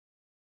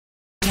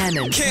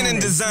Cannon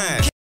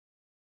Design.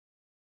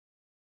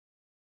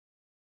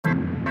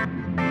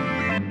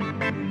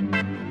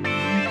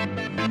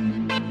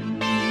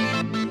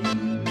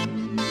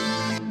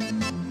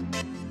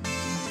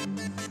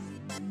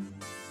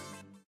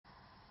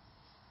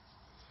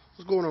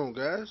 What's going on,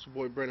 guys? Your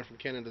boy Brandon from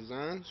Cannon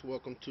Designs.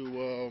 Welcome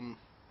to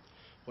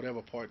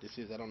whatever part this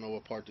is. I don't know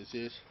what part this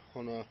is.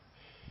 On a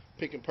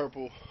pink and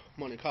purple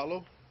Monte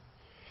Carlo.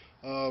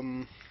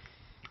 I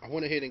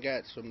went ahead and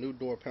got some new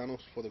door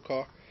panels for the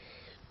car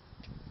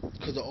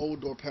because the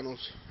old door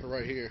panels are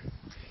right here.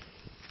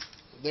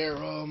 They're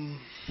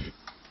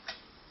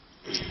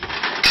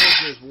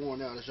just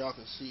worn out, as y'all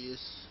can see.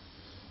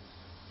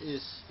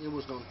 It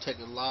was gonna take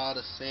a lot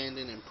of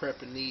sanding and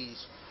prepping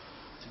these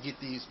to get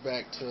these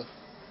back to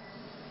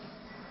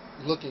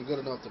looking good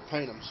enough to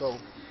paint them. So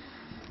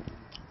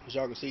as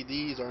y'all can see,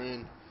 these are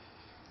in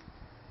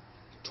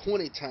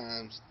 20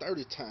 times,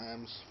 30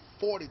 times,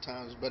 40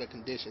 times better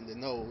condition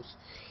than those.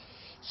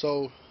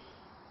 So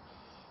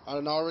I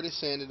done already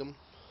sanded them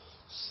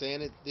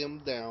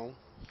down,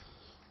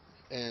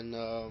 and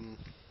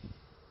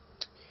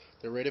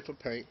they're ready for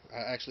paint. I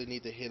actually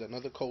need to hit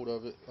another coat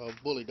of it,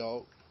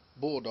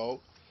 bulldog.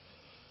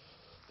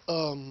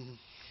 In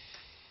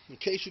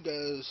case you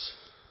guys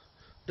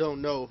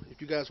don't know,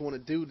 if you guys want to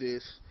do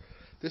this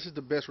is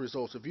the best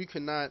results. If you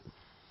cannot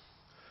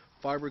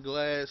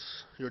fiberglass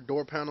your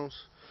door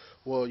panels,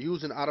 well,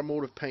 using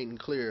automotive paint and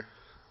clear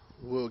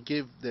will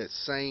give that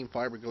same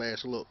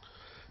fiberglass look.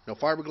 Now,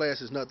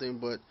 fiberglass is nothing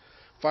but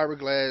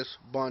fiberglass,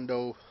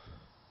 Bondo,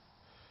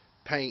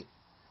 paint,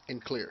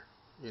 and clear.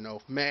 You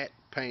know, matte,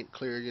 paint,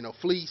 clear, you know,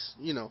 fleece,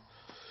 you know.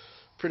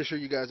 Pretty sure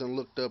you guys done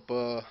looked up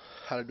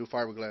how to do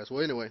fiberglass.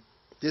 Well, anyway,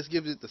 this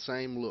gives it the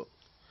same look.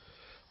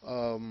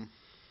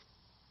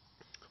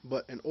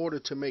 But in order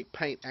to make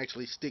paint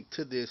actually stick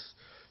to this,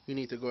 you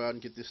need to go out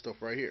and get this stuff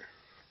right here.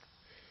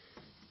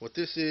 What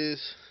this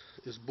is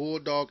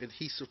Bulldog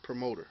Adhesive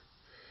Promoter.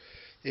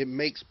 It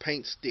makes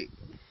paint stick.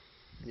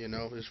 You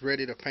know, it's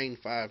ready to paint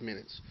in 5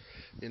 minutes.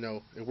 You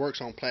know, it works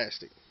on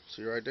plastic.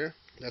 See right there?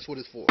 That's what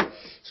it's for.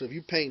 So if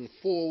you paint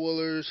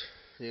four-wheelers,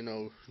 you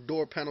know,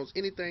 door panels,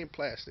 anything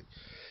plastic,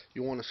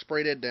 you want to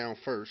spray that down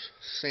first,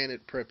 sand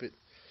it, prep it,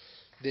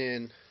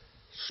 then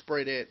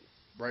spray that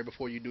right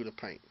before you do the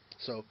paint.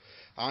 So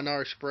I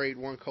already sprayed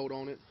one coat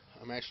on it.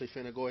 I'm actually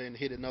finna go ahead and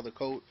hit another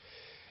coat,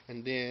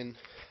 and then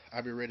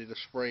I'll be ready to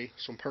spray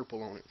some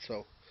purple on it.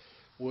 So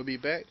we'll be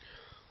back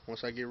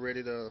once I get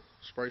ready to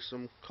spray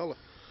some color.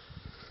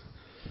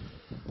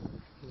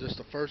 Just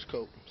the first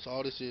coat. That's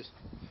all this is.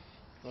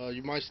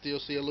 You might still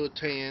see a little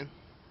tan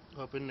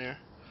up in there.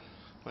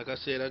 Like I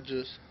said, I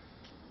just,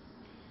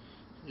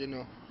 you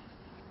know,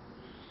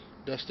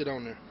 dusted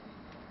on there.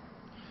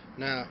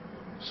 Now,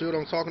 see what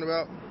I'm talking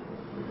about?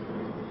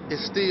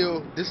 It's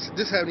still,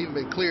 this haven't even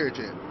been cleared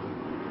yet.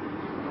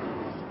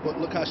 But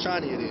look how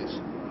shiny it is.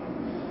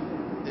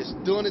 It's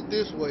doing it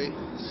this way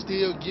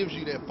still gives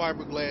you that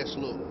fiberglass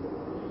look.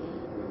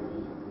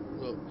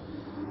 Look,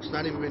 it's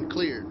not even been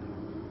cleared.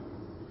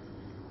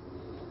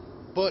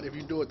 But if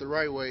you do it the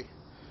right way,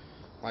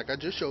 like I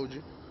just showed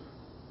you,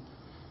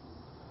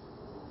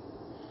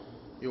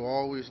 you'll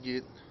always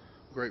get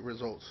great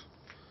results.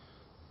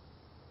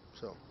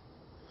 So,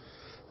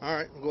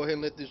 alright, we'll go ahead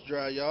and let this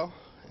dry, y'all.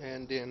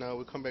 And then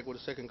we'll come back with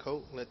a second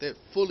coat. Let that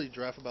fully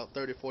dry for about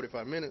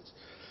 30-45 minutes.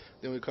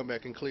 Then we'll come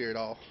back and clear it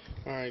all.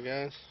 Alright,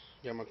 guys.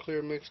 Got my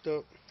clear mixed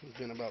up. It's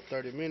been about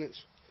 30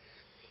 minutes.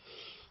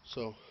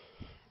 So,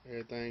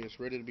 everything is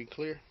ready to be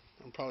clear.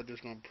 I'm probably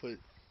just going to put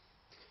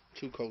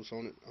 2 coats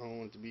on it. I don't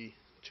want it to be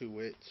too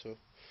wet. So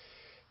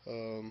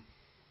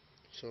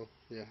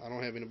yeah, I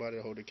don't have anybody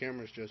to hold the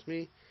camera. It's just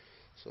me.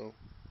 So,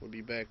 we'll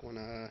be back when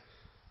I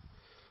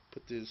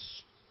put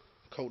this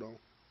coat on.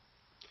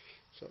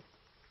 So,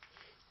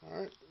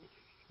 alright,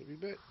 we'll be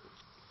back.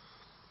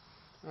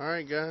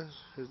 Alright, guys,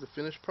 here's the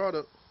finished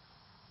product.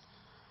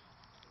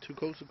 2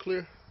 coats of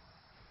clear.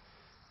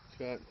 It's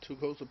got 2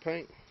 coats of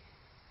paint.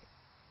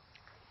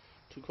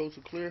 2 coats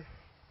of clear.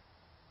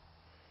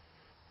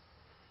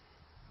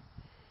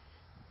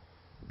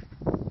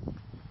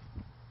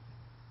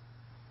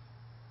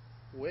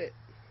 Wet.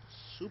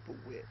 Super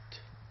wet.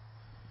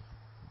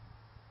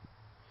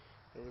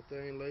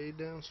 Everything laid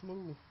down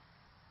smooth.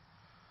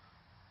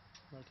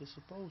 Like it's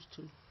supposed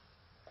to.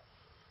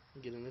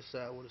 Get on this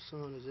side where the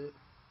sun is at.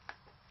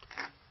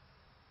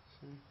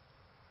 See?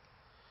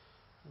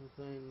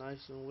 Everything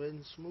nice and wet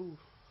and smooth.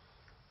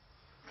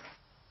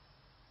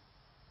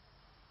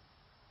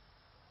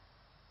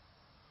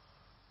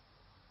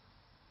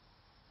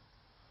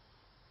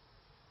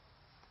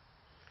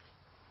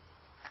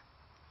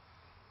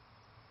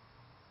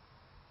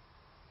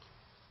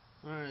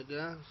 Alright,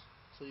 guys.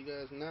 So you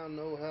guys now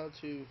know how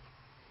to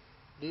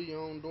do your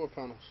own door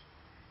panels.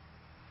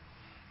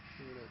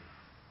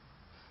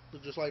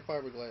 Look just like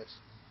fiberglass.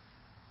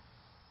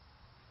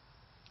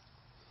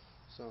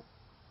 So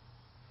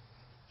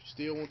if you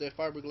still want that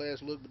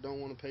fiberglass look but don't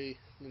want to pay,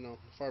 you know,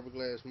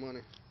 fiberglass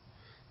money,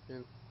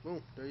 then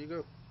boom, there you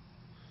go.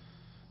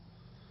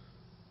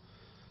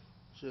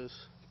 Just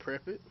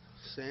prep it,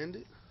 sand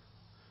it,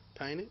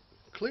 paint it,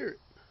 clear it.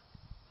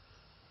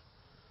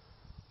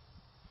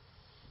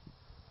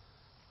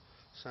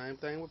 Same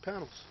thing with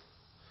panels,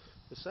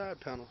 the side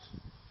panels.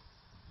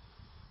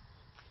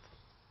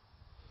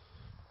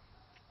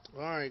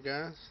 Alright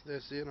guys,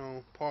 that's it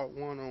on part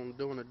 1 on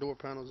doing the door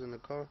panels in the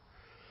car.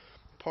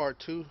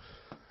 Part 2,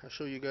 I'll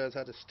show you guys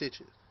how to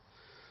stitch it.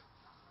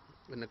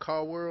 In the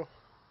car world,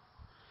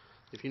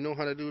 if you know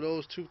how to do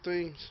those 2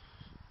 things,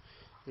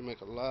 you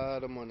make a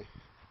lot of money.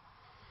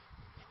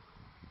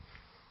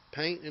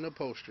 Paint and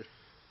upholstery.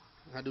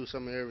 I do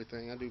some of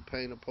everything. I do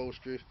paint,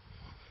 upholstery,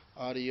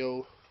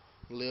 audio,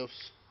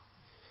 lifts,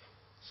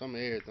 some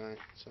of everything.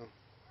 So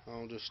I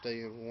don't just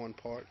stay in one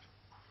part.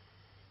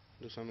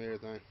 Do some of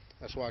everything.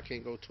 That's why I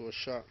can't go to a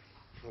shop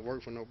and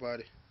work for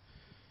nobody,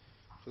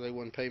 because they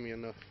wouldn't pay me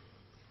enough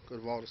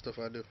because of all the stuff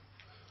I do.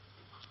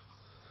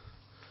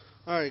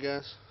 Alright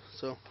guys,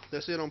 so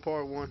that's it on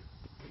part 1.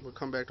 We'll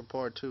come back to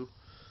part 2,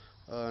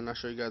 and I'll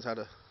show you guys how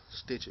to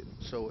stitch it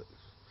and sew it.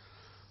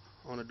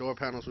 On the door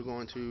panels, we're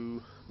going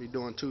to be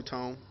doing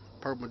 2-tone,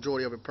 purple,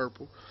 majority of it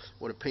purple,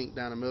 with a pink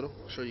down the middle.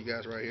 I'll show you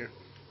guys right here.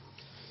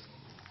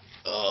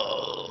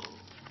 Oh,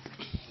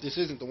 this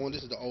isn't the one,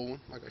 this is the old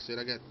one. Like I said,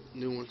 I got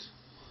new ones.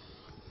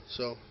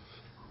 So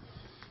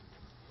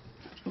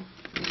what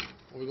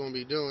we're going to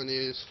be doing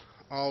is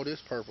all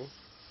this purple,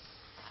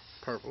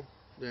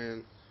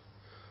 then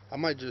I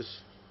might just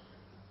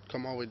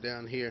come all the way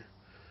down here,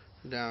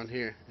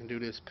 and do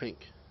this pink.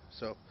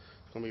 So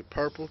it's going to be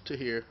purple to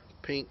here,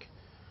 pink,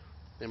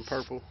 then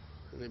purple,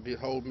 and then the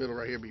whole middle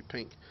right here be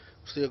pink.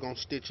 Still going to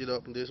stitch it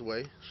up in this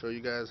way, show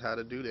you guys how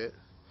to do that.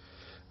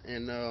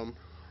 And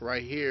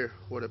right here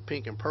where the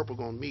pink and purple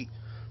going to meet,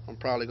 I'm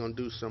probably going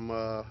to do some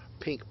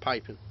pink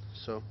piping.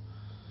 So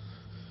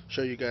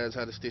show you guys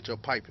how to stitch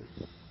up piping.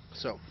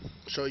 So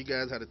show you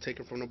guys how to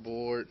take it from the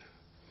board,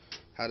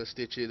 how to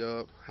stitch it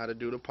up, how to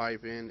do the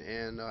piping,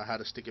 and how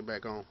to stick it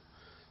back on.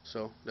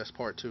 So that's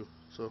part 2.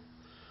 So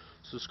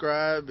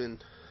subscribe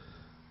and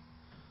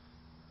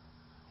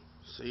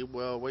see.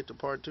 Well, wait till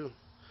part 2. So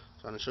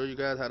I'm gonna show you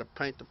guys how to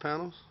paint the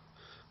panels.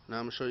 Now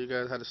I'm gonna show you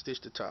guys how to stitch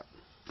the top.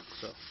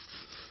 So,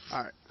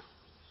 all right.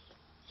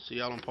 See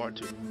y'all on part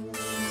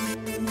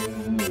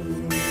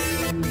 2.